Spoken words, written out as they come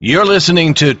You're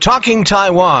listening to Talking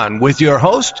Taiwan with your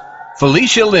host,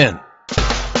 Felicia Lin.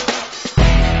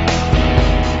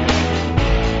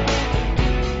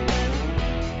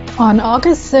 On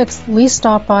August 6th, we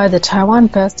stopped by the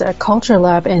TaiwanFest at Culture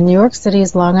Lab in New York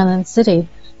City's Long Island City,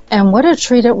 and what a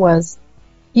treat it was.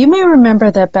 You may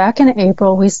remember that back in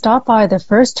April, we stopped by the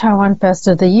first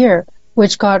TaiwanFest of the year,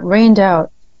 which got rained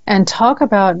out, and talk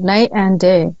about night and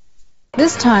day.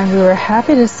 This time, we were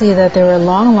happy to see that there were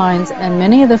long lines and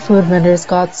many of the food vendors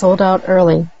got sold out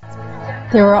early.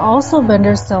 There were also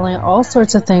vendors selling all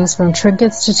sorts of things from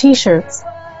trinkets to t-shirts.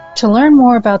 To learn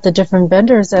more about the different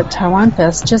vendors at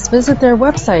TaiwanFest, just visit their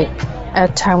website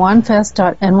at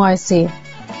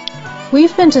taiwanfest.nyc.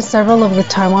 We've been to several of the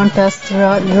TaiwanFests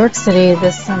throughout New York City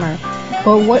this summer,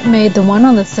 but what made the one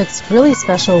on the 6th really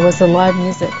special was the live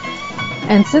music.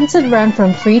 And since it ran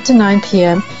from 3 to 9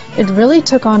 p.m., it really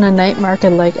took on a night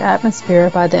market-like atmosphere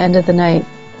by the end of the night.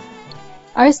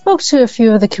 I spoke to a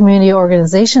few of the community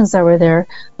organizations that were there,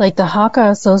 like the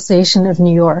Hakka Association of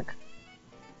New York.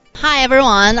 Hi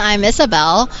everyone, I'm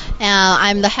Isabel, and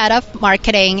I'm the head of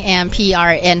marketing and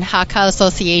PR in Hakka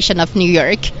Association of New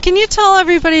York. Can you tell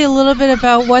everybody a little bit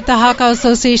about what the Hakka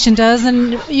Association does?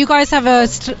 And you guys have a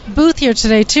booth here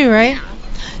today too, right?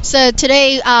 So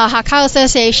today, Hakka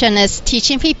Association is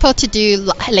teaching people to do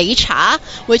lei cha,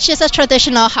 which is a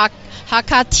traditional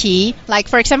Hakka tea. Like,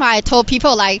 for example, I told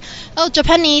people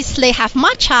Japanese, they have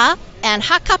matcha, and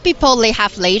Hakka people, they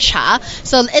have lei cha.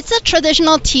 So it's a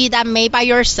traditional tea that made by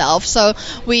yourself. So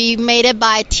we made it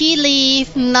by tea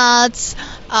leaf, nuts,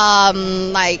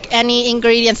 like any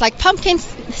ingredients like pumpkin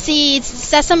seeds,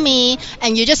 sesame,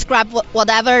 and you just grab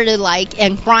whatever you like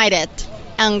and grind it.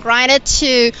 And grind it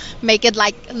to make it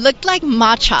look like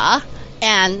matcha,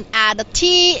 and add the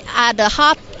tea, add the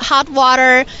hot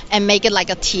water, and make it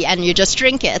like a tea, and you just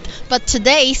drink it. But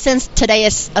today, since today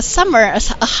is a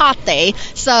hot day,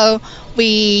 so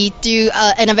we do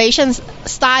innovation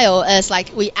style is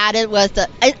we add it with the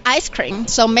ice cream.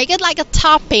 So make it like a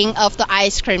topping of the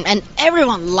ice cream, and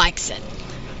everyone likes it.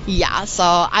 Yeah, so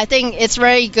I think it's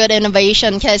very good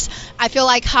innovation because I feel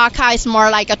like Hakka is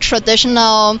more like a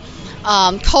traditional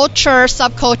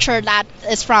subculture that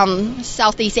is from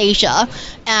Southeast Asia,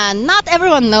 and not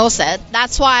everyone knows it.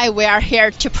 That's why we are here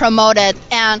to promote it,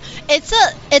 and it's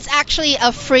actually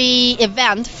a free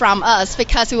event from us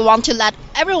because we want to let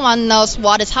everyone knows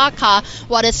what is Hakka,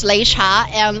 what is lei cha,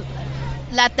 and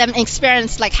let them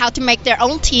experience how to make their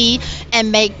own tea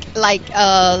and make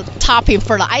a topping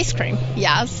for the ice cream.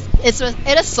 Yes, it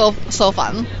is so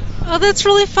fun. Oh, that's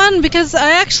really fun because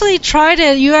I actually tried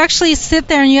it. You actually sit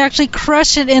there and you actually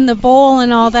crush it in the bowl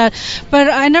and all that. But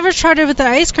I never tried it with the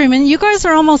ice cream. And you guys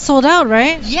are almost sold out,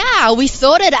 right? Yeah, we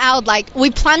sold it out.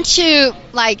 We plan to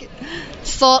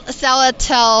sell it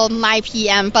till 9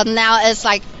 p.m. But now it's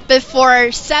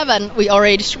before 7, we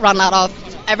already run out of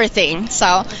everything.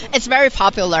 So it's very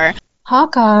popular.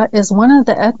 Hakka is one of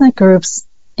the ethnic groups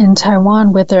in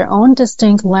Taiwan with their own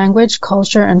distinct language,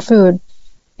 culture, and food.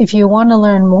 If you want to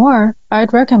learn more,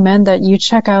 I'd recommend that you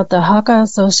check out the Hakka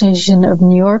Association of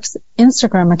New York's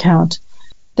Instagram account.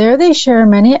 There they share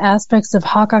many aspects of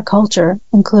Hakka culture,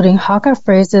 including Hakka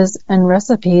phrases and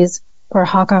recipes for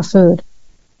Hakka food.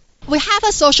 We have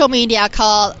a social media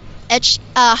called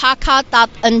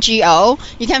hakka.ngo.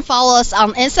 You can follow us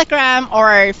on Instagram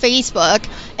or Facebook.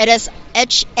 It is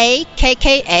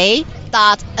hakka.ngo.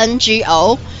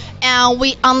 And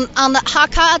we on the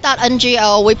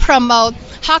hakka.ngo, we promote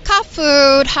Hakka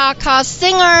food, Hakka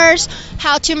singers,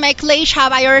 how to make lei cha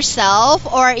by yourself,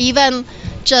 or even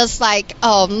just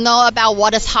know about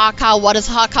what is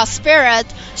Hakka spirit.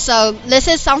 So this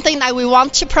is something that we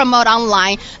want to promote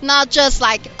online, not just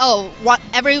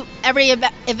every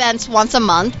event once a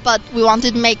month, but we want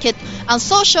to make it on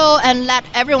social and let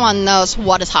everyone knows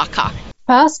what is Hakka.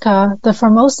 FASCA, the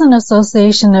Formosan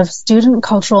Association of Student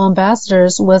Cultural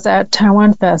Ambassadors, was at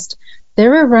TaiwanFest. They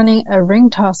were running a ring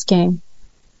toss game.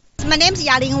 My name is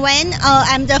Yaling Wen.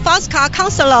 I'm the FASCA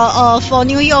counselor for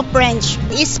New York branch.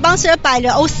 It's sponsored by the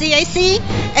OCAC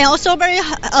and also very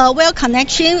well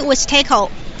connection with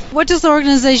TACO. What does the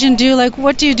organization do?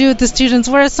 What do you do with the students?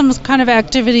 What are some kind of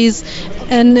activities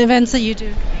and events that you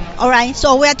do? All right,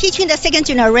 so we are teaching the second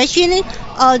generation,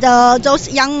 those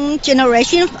young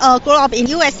generation grow up in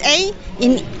USA,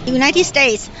 in United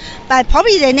States, but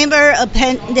probably they never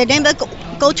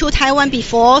go to Taiwan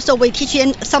before. So we teach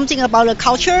them something about the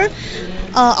culture,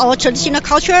 our traditional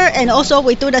culture, and also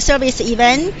we do the service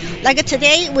event. Like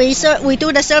today, we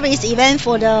do the service event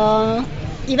for the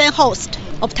event host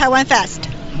of TaiwanFest.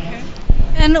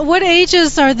 And what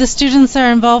ages are the students that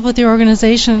are involved with your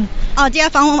organization? They are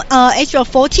from age of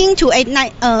 14 to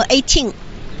 18.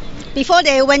 before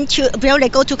they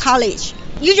go to college.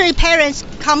 Usually parents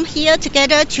come here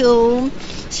together to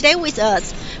stay with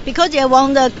us because they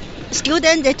want the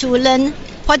students to learn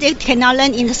what they cannot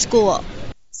learn in the school.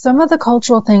 Some of the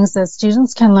cultural things that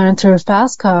students can learn through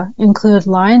FASTCA include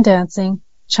lion dancing,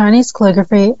 Chinese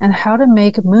calligraphy, and how to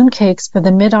make mooncakes for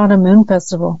the Mid-Autumn Moon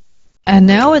Festival. And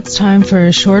now it's time for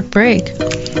a short break.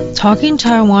 Talking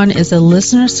Taiwan is a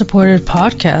listener-supported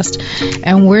podcast,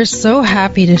 and we're so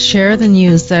happy to share the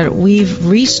news that we've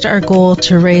reached our goal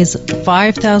to raise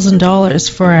 $5,000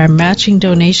 for our matching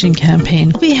donation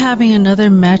campaign. We'll be having another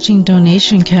matching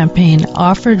donation campaign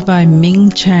offered by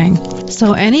Ming Chang.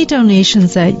 So any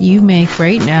donations that you make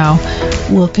right now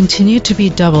will continue to be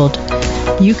doubled.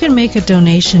 You can make a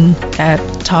donation at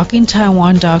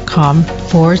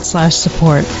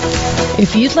talkingtaiwan.com/support.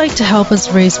 If you'd like to help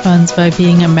us raise funds by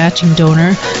being a matching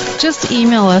donor, just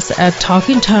email us at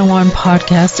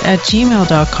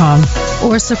talkingtaiwanpodcast@gmail.com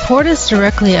or support us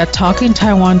directly at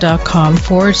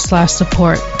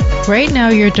talkingtaiwan.com/support. Right now,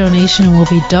 your donation will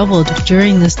be doubled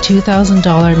during this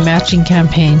 $2,000 matching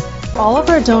campaign. All of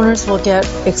our donors will get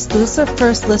exclusive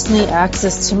first listening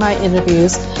access to my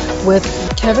interviews with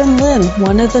Kevin Lin,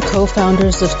 one of the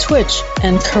co-founders of Twitch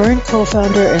and current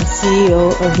co-founder and CEO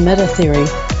of MetaTheory.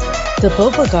 The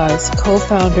Boba Guys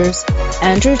co-founders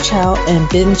Andrew Chow and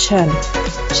Bin Chen.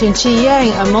 Qinqi Yang,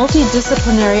 a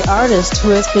multidisciplinary artist who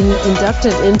has been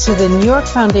inducted into the New York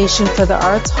Foundation for the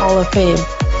Arts Hall of Fame.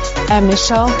 And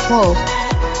Michelle Kuo,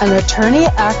 an attorney,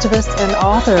 activist, and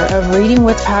author of Reading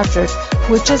with Patrick,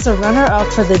 which is a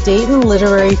runner-up for the Dayton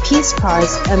Literary Peace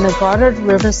Prize and the Goddard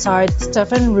Riverside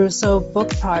Stephen Russo Book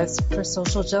Prize for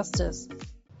Social Justice.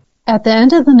 At the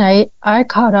end of the night, I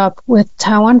caught up with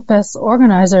TaiwanFest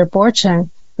organizer Borcheng,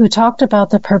 who talked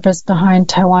about the purpose behind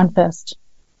TaiwanFest.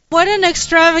 What an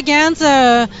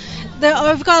extravaganza!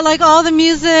 We've got like all the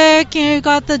music, you've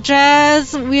got the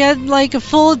jazz. We had like a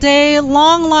full day,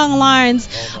 long lines.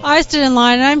 I stood in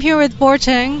line, and I'm here with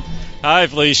Borcheng. Hi,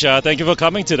 Felicia. Thank you for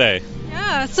coming today.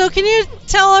 Yeah. So can you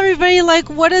tell everybody like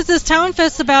what is this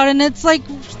TaiwanFest about? And it's like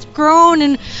grown,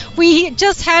 and we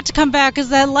just had to come back because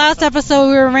that last episode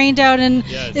we were rained out, and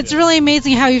it's really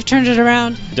amazing how you've turned it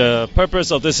around. The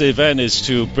purpose of this event is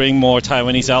to bring more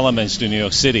Taiwanese elements to New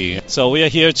York City. So we are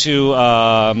here to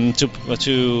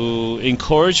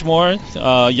encourage more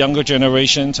younger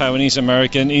generation Taiwanese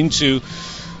American into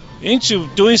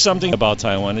doing something about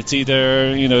Taiwan. It's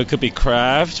either, it could be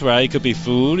craft, right? It could be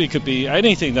food. It could be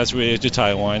anything that's related to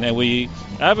Taiwan. And we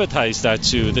advertise that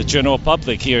to the general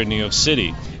public here in New York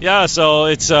City. Yeah, so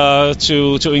it's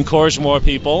to encourage more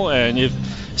people, and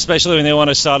especially when they want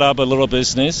to start up a little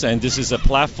business. And this is a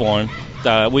platform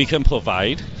that we can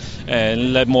provide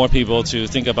and let more people to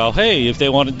think about, hey, if they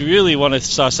really want to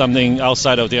start something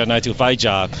outside of their 9-to-5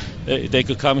 job, they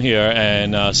could come here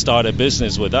and start a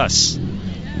business with us.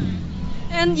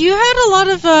 And you had a lot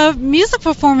of music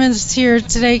performance here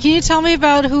today. Can you tell me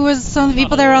about who was some of the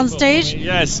people that were on stage?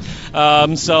 Yes.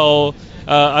 So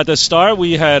at the start,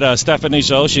 we had Stephanie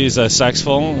Zhou. She's a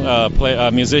saxophone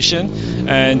musician.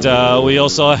 And we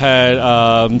also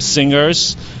had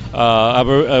singers,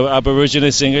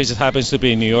 Aboriginal singers. He happens to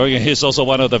be in New York, and he's also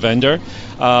one of the vendors.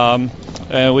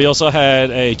 And we also had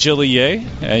a Jilly Ye,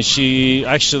 and she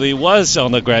actually was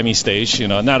on the Grammy stage,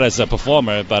 not as a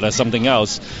performer, but as something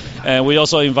else. And we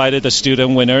also invited the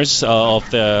student winners of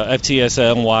the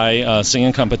FTSNY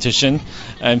singing competition.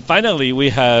 And finally, we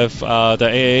have the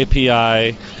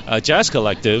AAPI Jazz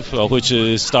Collective, which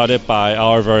is started by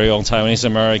our very own Taiwanese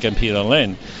American Peter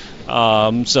Lin.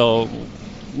 So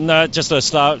not just a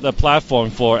platform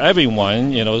for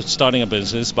everyone, starting a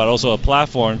business, but also a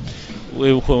platform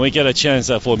when we get a chance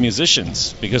for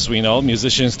musicians, because we know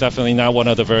musicians definitely not one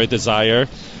of the very desired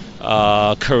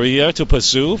career to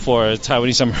pursue for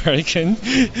Taiwanese American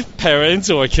parents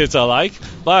or kids alike.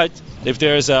 But if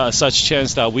there is such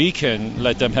chance that we can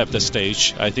let them have the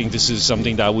stage, I think this is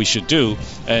something that we should do,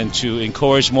 and to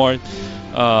encourage more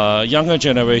younger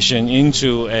generation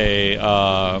into a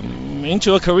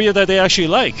career that they actually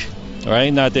like,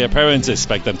 right? Not their parents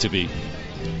expect them to be.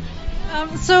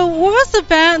 So what was the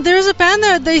band? There was a band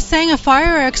that they sang a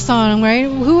Fire X song, right?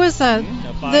 Who was that?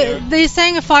 They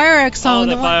sang a Fire X song.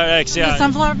 Oh, the Fire X, yeah. The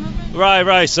Sunflower Movement?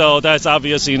 Right. So that's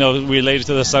obviously, related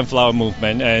to the Sunflower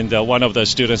Movement, and one of the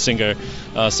student singers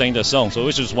sang the song, so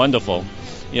which was wonderful.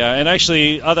 Yeah, and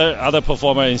actually other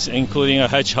performers, including a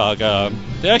Hedgehog,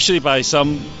 they're actually by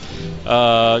some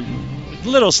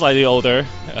little slightly older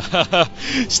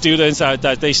students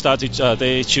that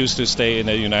they choose to stay in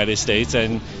the United States,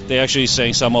 and they actually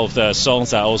sang some of the songs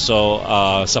that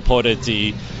also supported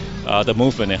the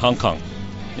movement in Hong Kong.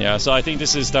 Yeah, so I think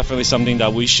this is definitely something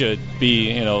that we should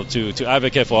be, to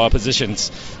advocate for our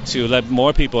positions, to let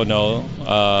more people know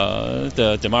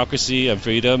the democracy and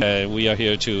freedom. And we are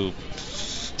here to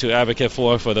advocate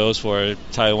for those for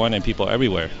Taiwan and people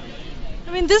everywhere.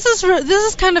 I mean, this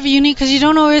is kind of unique because you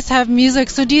don't always have music.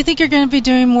 So do you think you're going to be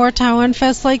doing more Taiwan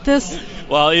Fest like this?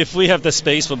 Well, if we have the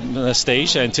space for the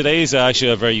stage, and today is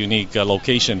actually a very unique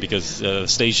location because the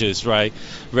stage is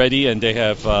ready and they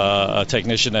have a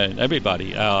technician and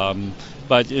everybody.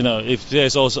 But if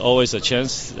there's also always a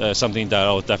chance, something that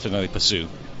I'll definitely pursue.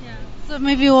 So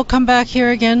maybe we'll come back here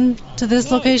again to this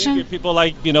location. If people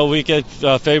we get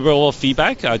favorable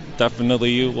feedback, I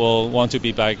definitely will want to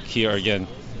be back here again.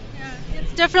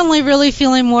 Definitely really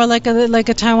feeling more like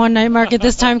a Taiwan night market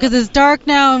this time because it's dark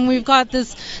now and we've got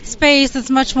this space that's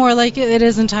much more like it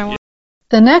is in Taiwan.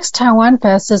 The next Taiwan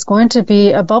Fest is going to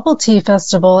be a bubble tea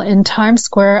festival in Times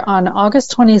Square on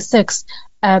August 26th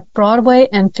at Broadway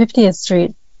and 50th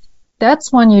Street.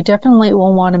 That's one you definitely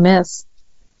won't want to miss.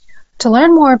 To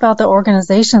learn more about the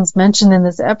organizations mentioned in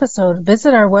this episode,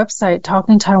 visit our website,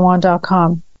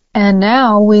 talkingtaiwan.com. And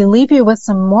now we leave you with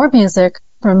some more music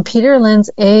from Peter Lin's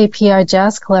AAPI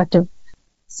Jazz Collective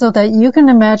so that you can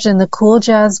imagine the cool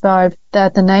jazz vibe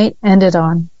that the night ended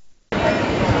on. All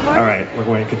right, we're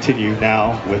going to continue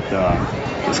now with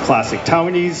this classic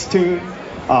Taiwanese tune.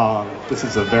 This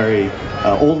is a very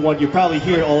old one. You probably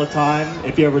hear it all the time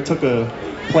if you ever took a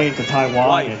plane to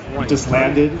Taiwan and you just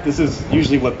landed. This is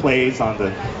usually what plays on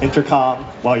the intercom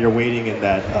while you're waiting in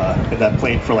that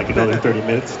plane for like another 30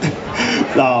 minutes.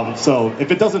 So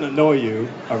if it doesn't annoy you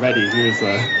already,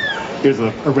 here's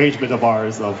an arrangement of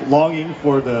ours of Longing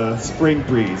for the Spring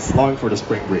Breeze. Longing for the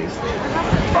Spring Breeze.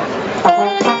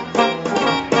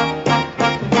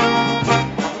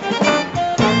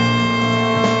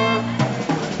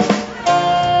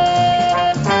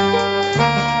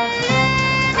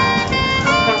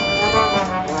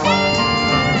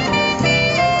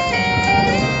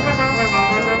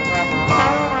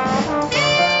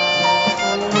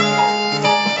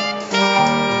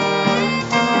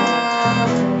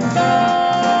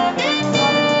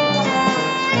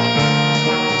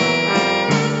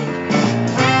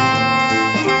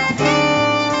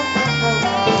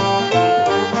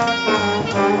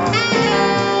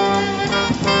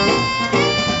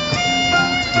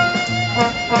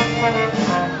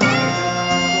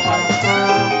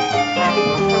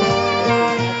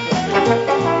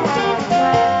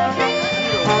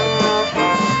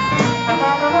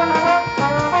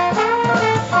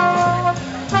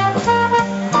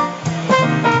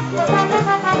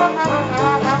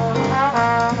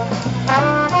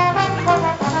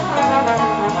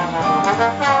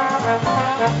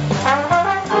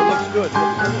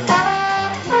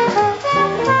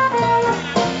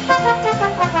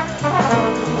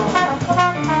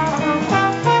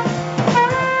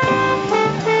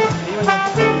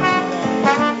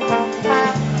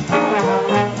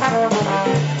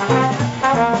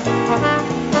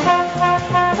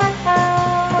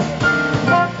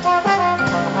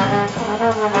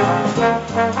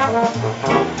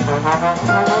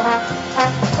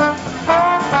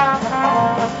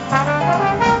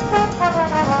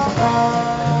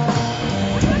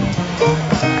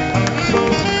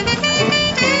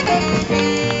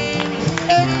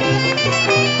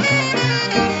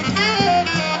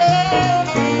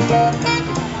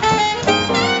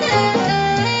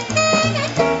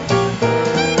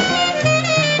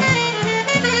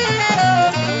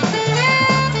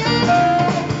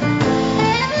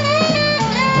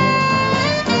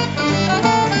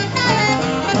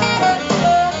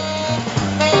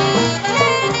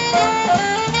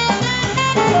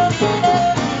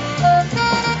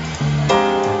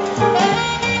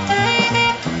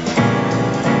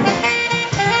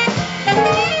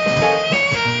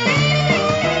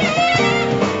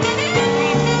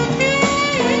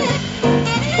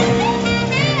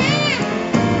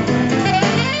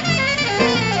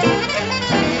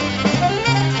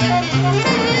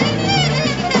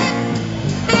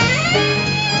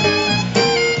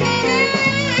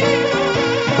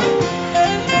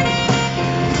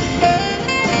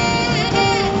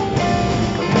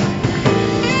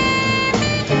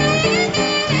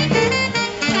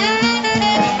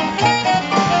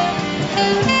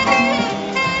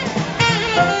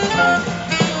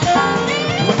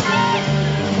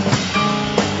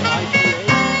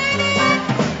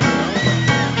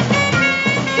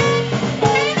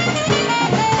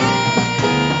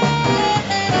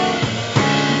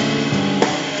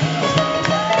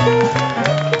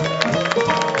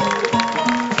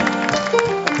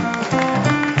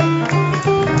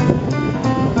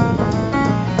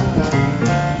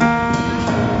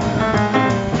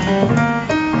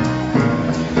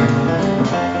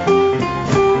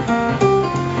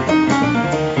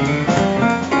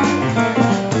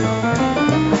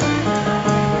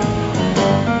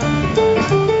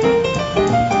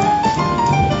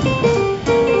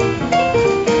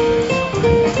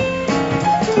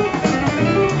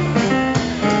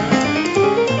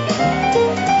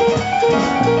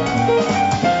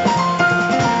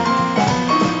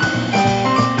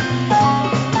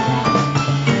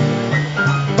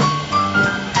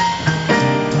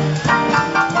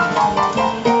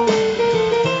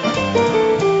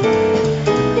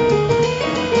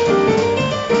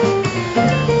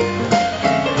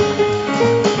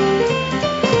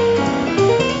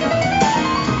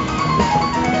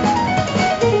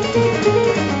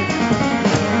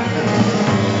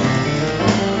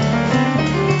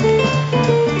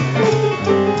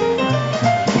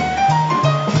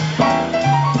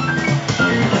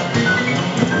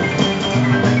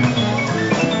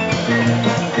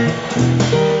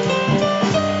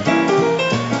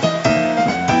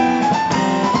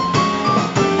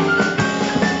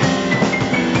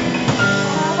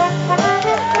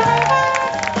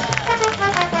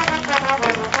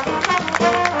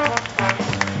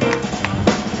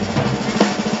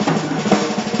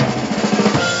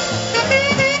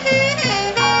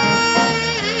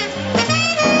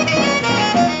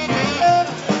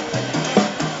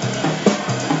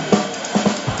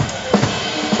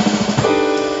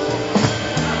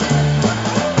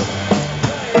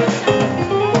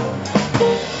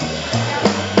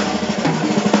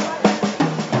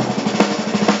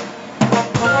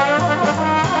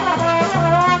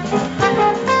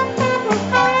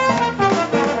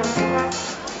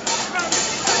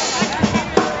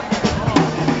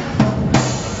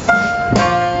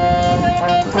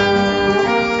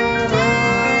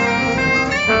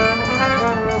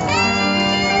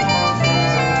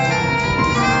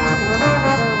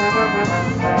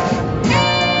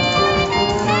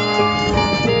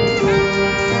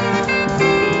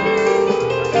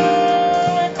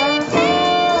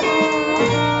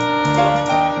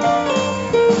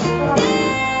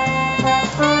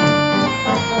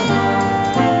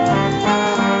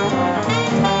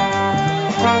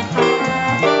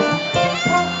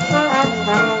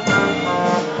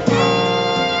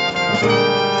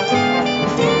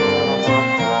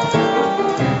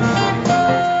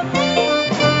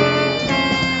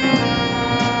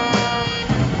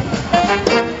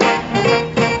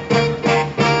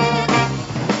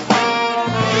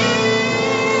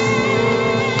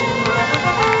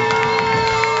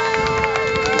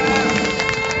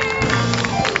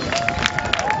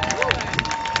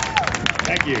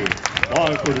 Thank you.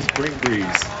 Long for the spring breeze.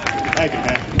 Thank you,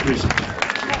 man. Appreciate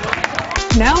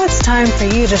it. Now it's time for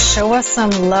you to show us some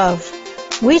love.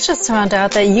 We just found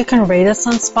out that you can rate us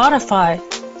on Spotify.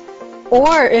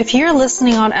 Or if you're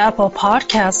listening on Apple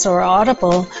Podcasts or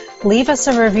Audible, leave us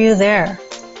a review there.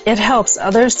 It helps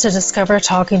others to discover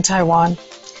Talking Taiwan.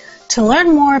 To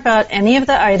learn more about any of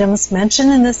the items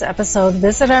mentioned in this episode,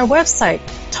 visit our website,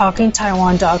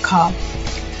 talkingtaiwan.com.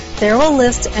 There we'll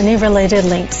list any related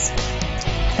links.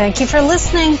 Thank you for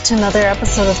listening to another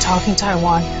episode of Talking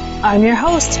Taiwan. I'm your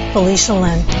host, Felicia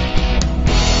Lin.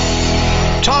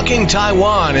 Talking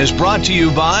Taiwan is brought to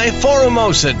you by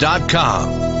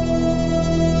Forumosa.com.